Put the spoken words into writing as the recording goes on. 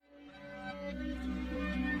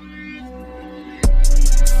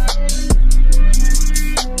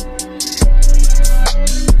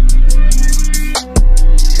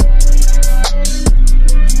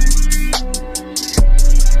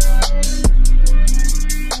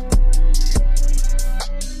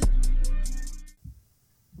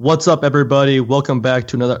What's up, everybody? Welcome back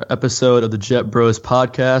to another episode of the Jetbros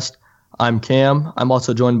podcast. I'm Cam. I'm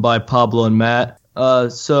also joined by Pablo and Matt.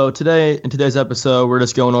 So in today's episode, we're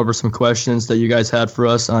just going over some questions that you guys had for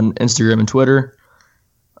us on Instagram and Twitter.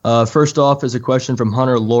 First off is a question from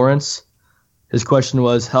Hunter Lawrence. His question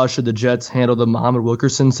was, how should the Jets handle the Muhammad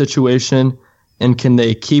Wilkerson situation, and can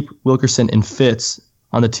they keep Wilkerson and Fitz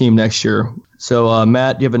on the team next year? So,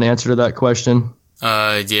 Matt, do you have an answer to that question?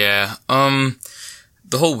 Yeah.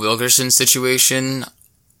 The whole Wilkerson situation,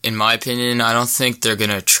 in my opinion, I don't think they're going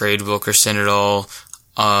to trade Wilkerson at all.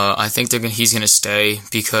 I think he's going to stay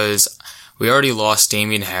because we already lost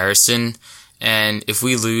Damian Harrison, and if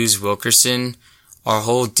we lose Wilkerson, our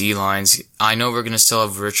whole D-lines, I know we're going to still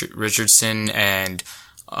have Richardson and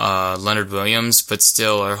Leonard Williams, but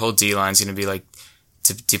still our whole D-line's going to be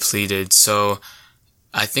depleted. So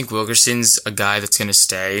I think Wilkerson's a guy that's going to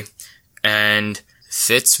stay. And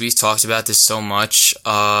Fitz, we've talked about this so much.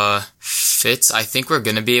 Fitz, I think we're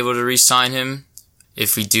going to be able to re-sign him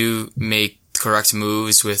if we do make correct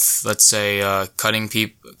moves with, let's say, cutting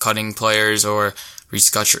players or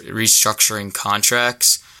restructuring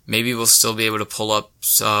contracts. Maybe we'll still be able to pull out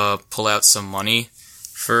some money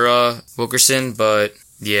for Wilkerson. But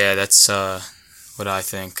yeah, that's what I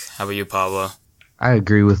think. How about you, Pablo? I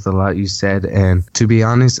agree with a lot you said, and to be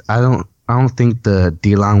honest, I don't think the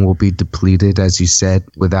D-line will be depleted, as you said,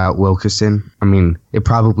 without Wilkerson. I mean, it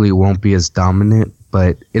probably won't be as dominant,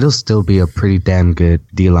 but it'll still be a pretty damn good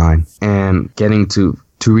D-line. And getting to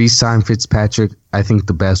re-sign Fitzpatrick, I think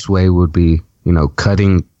the best way would be,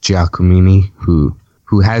 cutting Giacomini, who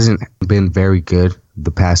hasn't been very good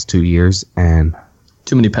the past 2 years, and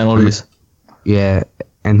too many penalties. Yeah,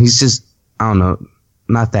 and he's just, I don't know,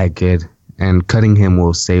 not that good. And cutting him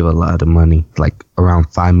will save a lot of money, like around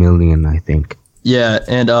 $5 million, I think. Yeah,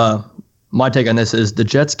 and my take on this is the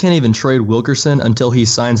Jets can't even trade Wilkerson until he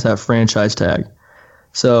signs that franchise tag.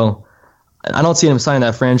 So I don't see him signing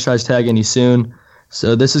that franchise tag any soon.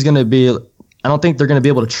 So this is going to be, I don't think they're going to be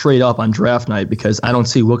able to trade up on draft night because I don't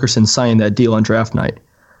see Wilkerson signing that deal on draft night.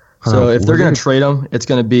 So if they're going to trade him, it's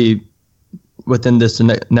going to be within this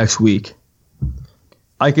next week.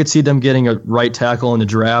 I could see them getting a right tackle in the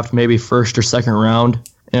draft, maybe first or second round.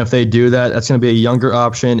 And if they do that, that's going to be a younger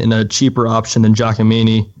option and a cheaper option than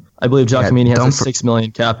Giacomini. I believe Giacomini has a $6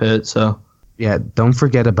 million cap hit. So yeah, don't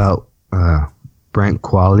forget about Brent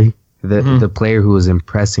Qualley, the player who was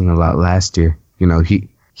impressing a lot last year.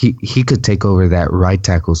 He could take over that right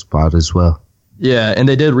tackle spot as well. Yeah, and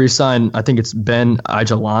they did re-sign, I think it's Ben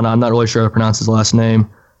Ijalana. I'm not really sure how to pronounce his last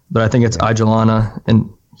name, but I think it's Ijalana. And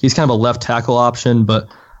he's kind of a left tackle option, but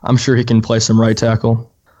I'm sure he can play some right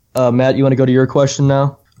tackle. Matt, you want to go to your question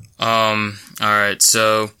now? All right.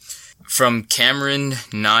 So from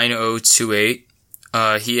Cameron9028,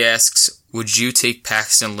 he asks, would you take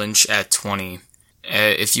Paxton Lynch at 20?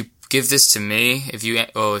 If you give this to me, if you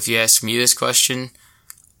ask me this question,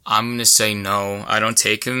 I'm going to say no. I don't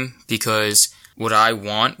take him because what I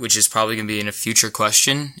want, which is probably going to be in a future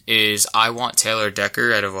question, is I want Taylor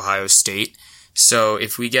Decker out of Ohio State. So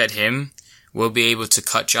if we get him, we'll be able to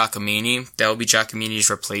cut Giacomini. That will be Giacomini's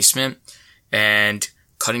replacement. And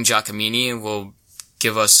cutting Giacomini will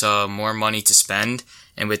give us more money to spend.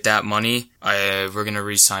 And with that money, we're going to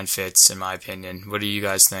re-sign Fitz, in my opinion. What do you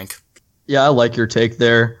guys think? Yeah, I like your take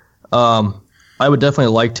there. I would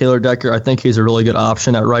definitely like Taylor Decker. I think he's a really good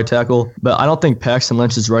option at right tackle. But I don't think Paxton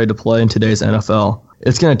Lynch is ready to play in today's NFL.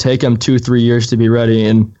 It's going to take him 2-3 years to be ready.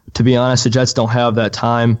 And to be honest, the Jets don't have that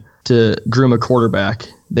time to groom a quarterback.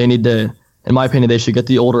 They need to, in my opinion, they should get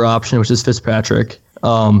the older option, which is Fitzpatrick,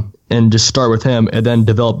 and just start with him and then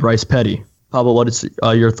develop Bryce Petty. Pablo, what is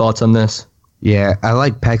your thoughts on this? Yeah, I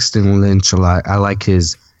like Paxton Lynch a lot. I like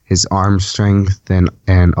his arm strength and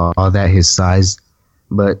all that, his size,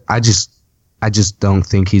 but I just don't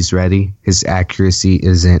think he's ready. His accuracy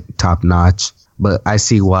isn't top notch, but I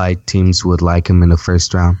see why teams would like him in the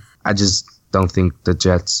first round. I just don't think the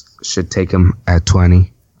Jets should take him at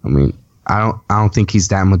 20. I mean, I don't think he's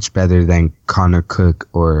that much better than Connor Cook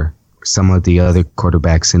or some of the other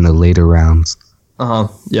quarterbacks in the later rounds.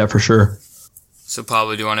 Yeah, for sure. So,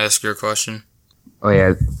 Pablo, do you want to ask your question? Oh,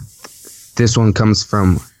 yeah. This one comes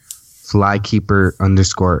from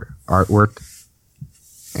Flykeeper_artwork.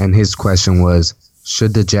 And his question was,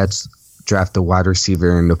 should the Jets draft a wide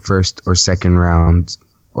receiver in the first or second round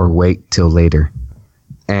or wait till later?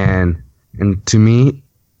 And to me,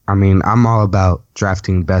 I mean, I'm all about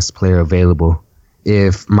drafting best player available.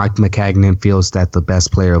 If Mike McCagnon feels that the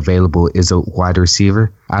best player available is a wide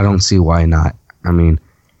receiver, I don't see why not. I mean,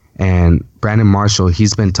 and Brandon Marshall,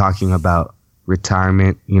 he's been talking about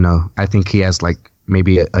retirement. I think he has like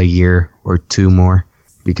maybe a year or two more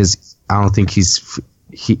because I don't think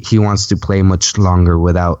he wants to play much longer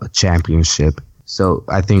without a championship. So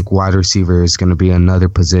I think wide receiver is going to be another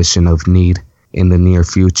position of need in the near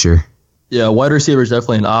future. Yeah, wide receiver is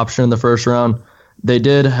definitely an option in the first round. They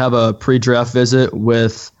did have a pre-draft visit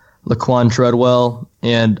with Laquan Treadwell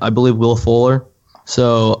and I believe Will Fuller.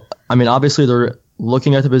 So, I mean, obviously they're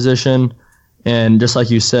looking at the position, and just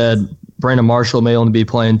like you said, Brandon Marshall may only be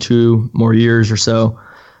playing 2 more years or so.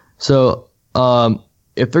 So,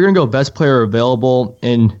 if they're going to go best player available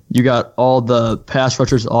and you got all the pass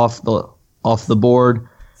rushers off the board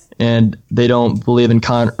and they don't believe in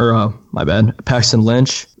Paxton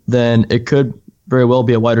Lynch, then it could very well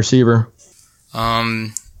be a wide receiver.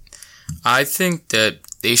 I think that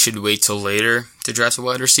they should wait till later to draft a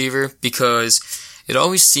wide receiver, because it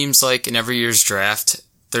always seems like in every year's draft,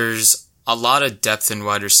 there's a lot of depth in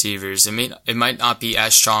wide receivers. It might not be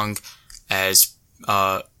as strong as,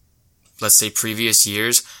 let's say, previous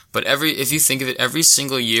years, but if you think of it, every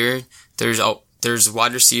single year, there's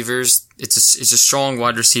wide receivers. It's a strong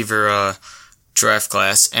wide receiver, draft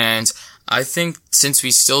class. And I think since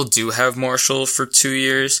we still do have Marshall for 2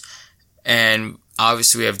 years, and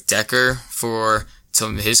obviously we have Decker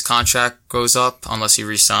till his contract goes up, unless he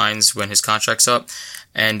resigns when his contract's up.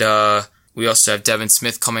 And we also have Devin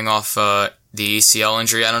Smith coming off the ACL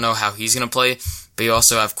injury. I don't know how he's going to play, but you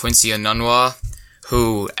also have Quincy Enunwa,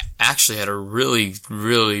 who actually had a really,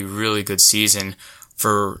 really, really good season.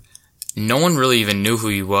 No one really even knew who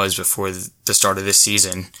he was before the start of this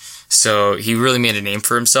season. So he really made a name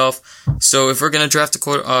for himself. So if we're going to draft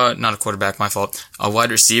a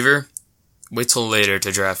wide receiver, wait till later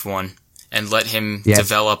to draft one and let him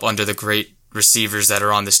develop under the great receivers that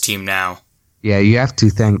are on this team now. Yeah, you have to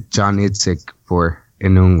thank John Idzik for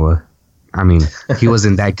Enunwa. I mean, he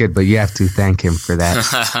wasn't that good, but you have to thank him for that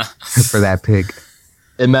for that pick.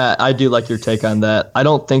 And Matt, I do like your take on that. I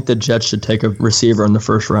don't think the Jets should take a receiver in the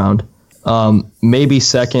first round. Maybe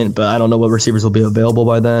second, but I don't know what receivers will be available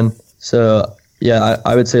by then. So, yeah,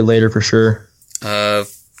 I would say later for sure.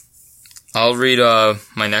 I'll read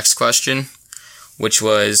my next question, which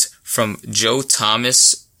was from Joe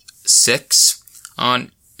Thomas 6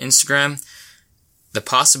 on Instagram. The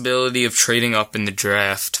possibility of trading up in the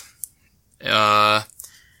draft. My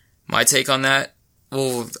take on that,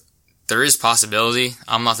 well, there is possibility.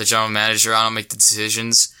 I'm not the general manager. I don't make the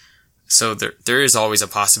decisions. So there is always a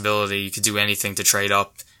possibility. You could do anything to trade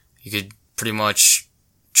up. You could pretty much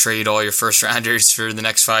trade all your first rounders for the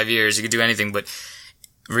next 5 years. You could do anything, but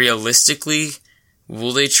realistically,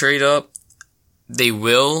 will they trade up? They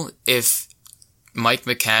will if Mike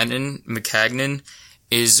Maccagnan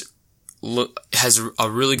has a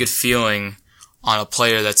really good feeling on a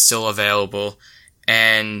player that's still available.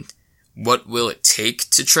 And what will it take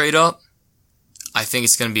to trade up? I think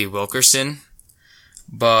it's going to be Wilkerson.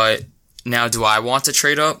 But now, do I want to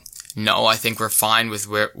trade up? No, I think we're fine with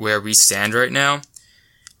where we stand right now.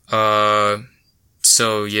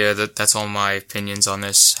 So yeah, that's all my opinions on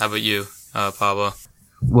this. How about you, Pablo?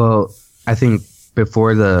 Well, I think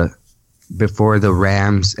before the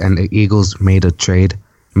Rams and the Eagles made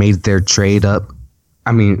their trade up.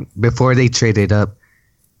 I mean, before they traded up,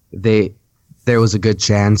 there was a good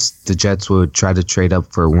chance the Jets would try to trade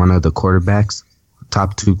up for one of the quarterbacks,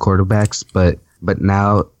 top 2 quarterbacks, but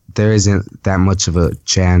now there isn't that much of a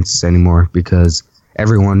chance anymore because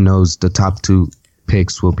everyone knows the top 2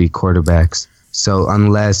 picks will be quarterbacks. So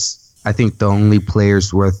I think the only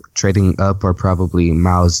players worth trading up are probably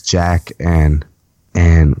Miles Jack and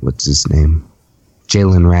what's his name?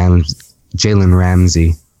 Jalen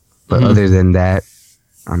Ramsey. But other than that,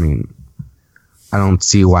 I mean, I don't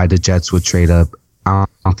see why the Jets would trade up. I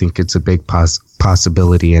don't think it's a big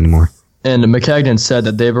possibility anymore. And Maccagnan said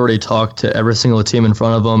that they've already talked to every single team in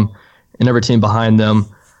front of them and every team behind them.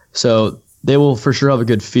 So they will for sure have a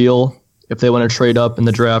good feel if they want to trade up in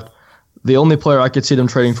the draft. The only player I could see them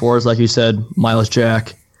trading for is, like you said, Miles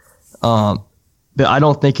Jack. But I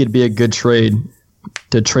don't think it'd be a good trade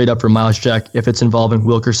to trade up for Miles Jack if it's involving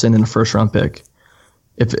Wilkerson in a first-round pick.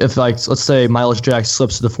 If like, let's say Miles Jack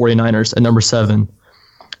slips to the 49ers at number 7,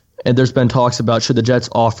 and there's been talks about should the Jets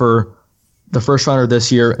offer the first rounder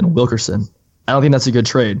this year and Wilkerson. I don't think that's a good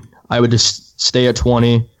trade. I would just stay at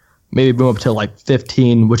 20, maybe move up to like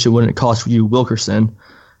 15, which it wouldn't cost you Wilkerson,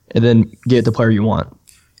 and then get the player you want.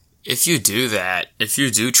 If you do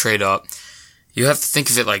trade up, you have to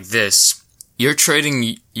think of it like this. You're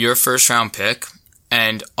trading your first round pick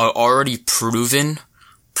and an already proven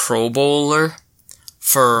Pro Bowler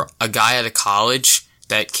for a guy out of college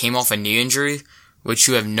that came off a knee injury, which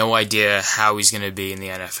you have no idea how he's going to be in the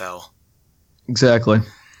NFL. Exactly.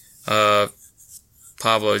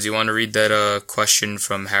 Pablo, do you want to read that question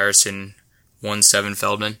from Harrison 17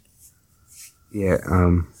 Feldman? Yeah,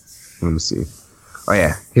 let me see. Oh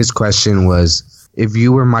yeah, his question was, if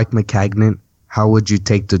you were Mike Maccagnan, how would you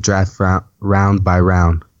take the draft round by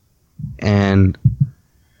round? And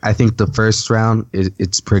I think the first round,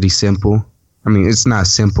 it's pretty simple. I mean, it's not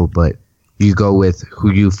simple, but you go with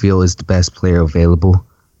who you feel is the best player available.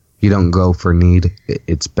 You don't go for need.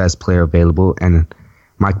 It's best player available. And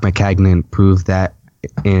Mike Maccagnan proved that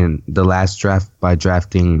in the last draft by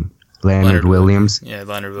drafting Leonard Williams. Yeah,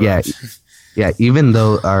 Leonard Williams. Yeah, even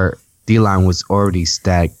though our D-line was already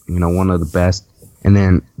stacked, one of the best. And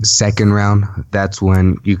then second round, that's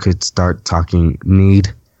when you could start talking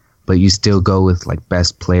need, but you still go with like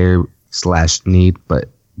best player / need, but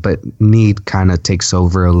need kind of takes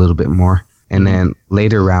over a little bit more. And then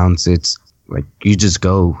later rounds, it's like you just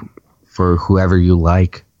go for whoever you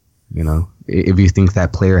like. If you think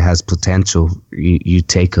that player has potential, you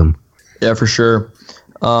take them. Yeah, for sure.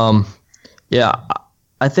 I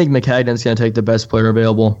think Maccagnan's going to take the best player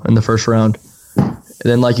available in the first round. And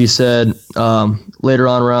then, like you said, later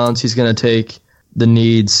on rounds, he's going to take the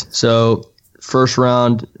needs. So first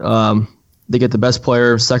round, they get the best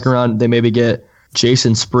player. Second round, they maybe get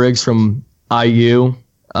Jason Spriggs from IU.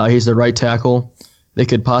 He's the right tackle. They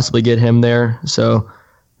could possibly get him there. So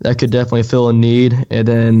that could definitely fill a need. And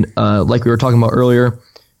then, like we were talking about earlier,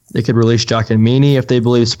 they could release Giacomini if they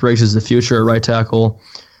believe Spriggs is the future at right tackle.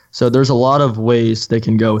 So there's a lot of ways they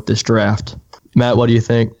can go with this draft. Matt, what do you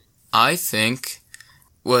think? I think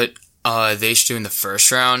what they should do in the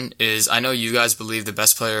first round is, I know you guys believe the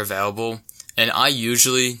best player available, and I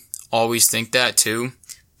usually always think that too.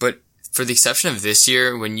 But for the exception of this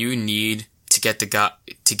year, when you need to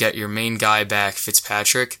get your main guy back,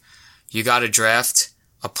 Fitzpatrick, you got to draft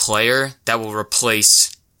a player that will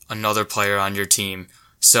replace another player on your team.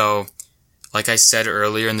 So, like I said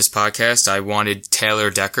earlier in this podcast, I wanted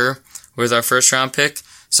Taylor Decker with our first round pick,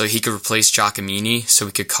 so he could replace Giacomini, so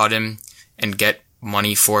we could cut him and get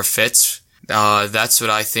money for Fitz. That's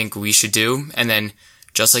what I think we should do. And then,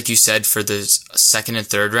 just like you said, for the second and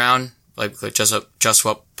third round,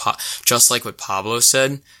 just like what Pablo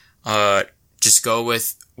said, just go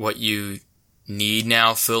with what you need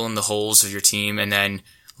now, fill in the holes of your team, and then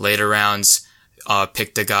later rounds,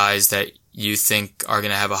 pick the guys that you think are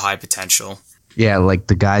going to have a high potential. Yeah, like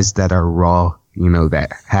the guys that are raw, that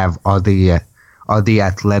have all the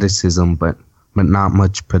athleticism, but not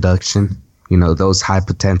much production. Those high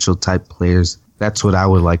potential type players. That's what I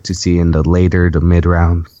would like to see in the mid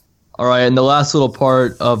round. All right, and the last little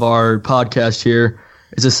part of our podcast here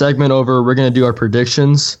is a segment over. We're going to do our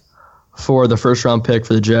predictions for the first round pick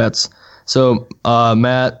for the Jets. So,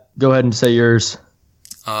 Matt, go ahead and say yours.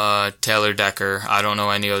 Taylor Decker. I don't know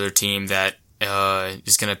any other team that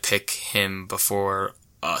is going to pick him before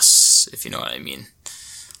us, if you know what I mean.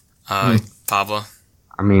 Pablo?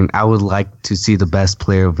 I mean, I would like to see the best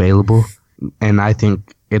player available, and I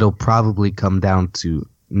think it'll probably come down to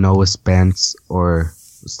Noah Spence or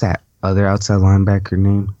what's that other outside linebacker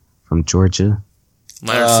name from Georgia?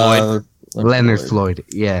 Leonard Floyd. Leonard Floyd,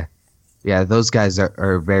 yeah. Yeah, those guys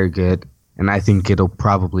are very good, and I think it'll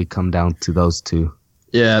probably come down to those two.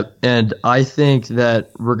 Yeah, and I think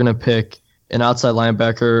that we're going to pick an outside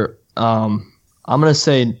linebacker. I'm going to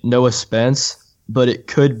say Noah Spence, but it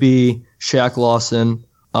could be Shaq Lawson,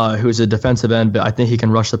 who's a defensive end, but I think he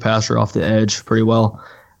can rush the passer off the edge pretty well.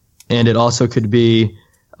 And it also could be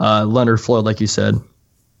Leonard Floyd, like you said.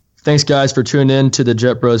 Thanks, guys, for tuning in to the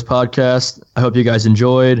Jetbros podcast. I hope you guys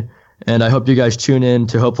enjoyed, and I hope you guys tune in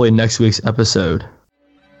to hopefully next week's episode.